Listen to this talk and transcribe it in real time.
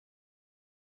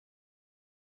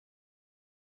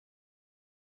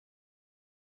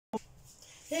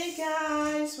Hey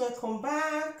guys, welcome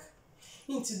back.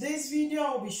 In today's video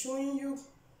I'll be showing you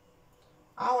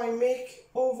how I make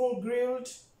oven grilled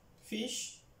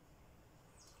fish.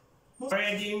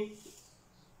 Already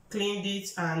cleaned it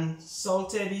and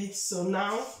salted it, so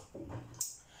now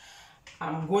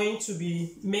I'm going to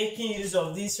be making use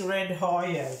of this red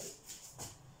oil.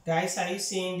 Guys, are you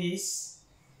seeing this?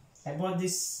 I bought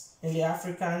this in the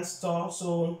African store,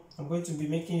 so I'm going to be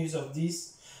making use of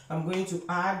this. I'm going to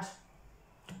add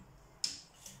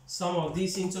some of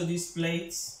this into this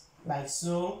plate like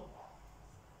so,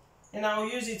 and I'll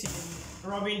use it in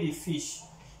rubbing the fish.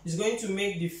 It's going to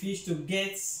make the fish to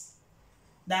get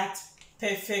that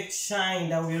perfect shine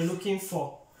that we're looking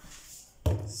for.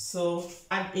 So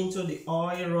add into the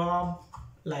oil, rub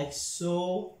like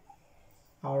so.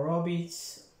 I'll rub it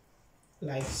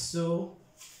like so,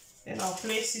 and I'll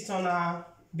place it on our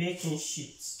baking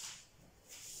sheet.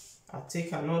 I'll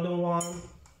take another one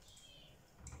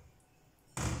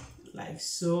like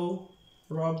so,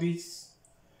 rub it,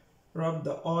 rub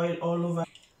the oil all over.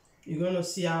 You're gonna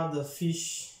see how the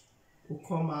fish will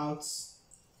come out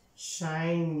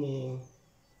shining,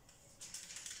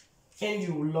 and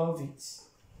you will love it.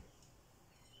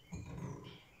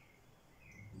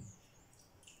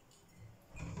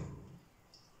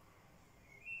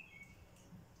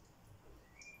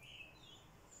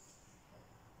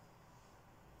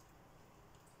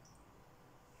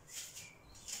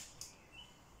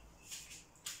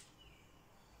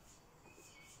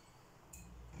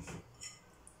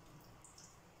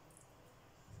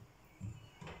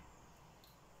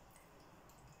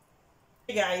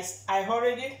 Hey guys, I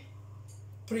already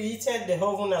preheated the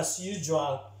oven as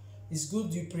usual. It's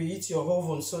good you preheat your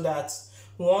oven so that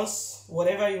once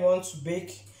whatever you want to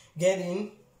bake get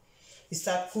in, it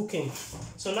start cooking.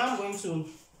 So now I'm going to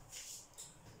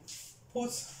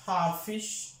put our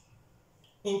fish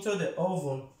into the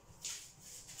oven.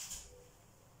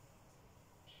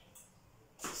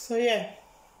 So yeah,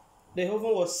 the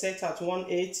oven was set at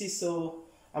 180, so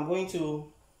I'm going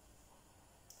to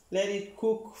let it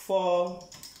cook for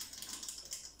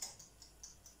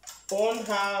 1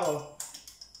 hour.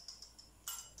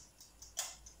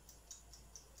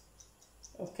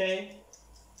 Okay.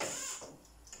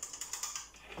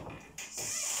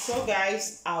 So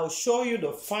guys, I'll show you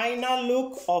the final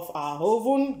look of our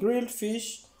oven grilled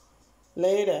fish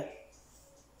later.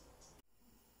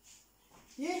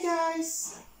 Yeah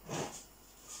guys,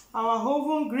 our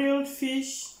oven grilled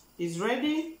fish is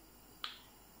ready.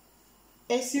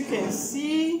 As you can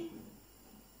see,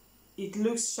 it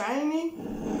looks shiny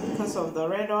because of the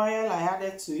red oil I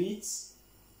added to it.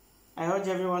 I urge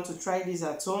everyone to try this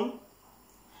at home.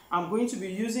 I'm going to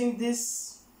be using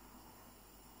this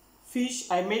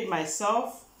fish I made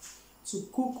myself to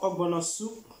cook ogbono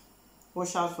soup.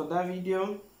 Watch out for that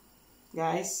video,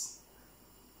 guys.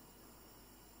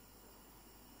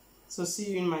 So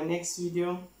see you in my next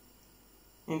video,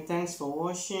 and thanks for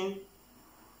watching.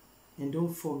 And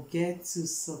don't forget to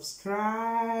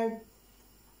subscribe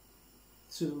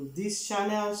to this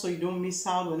channel so you don't miss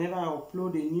out whenever I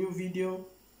upload a new video.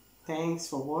 Thanks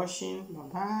for watching. Bye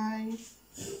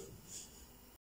bye.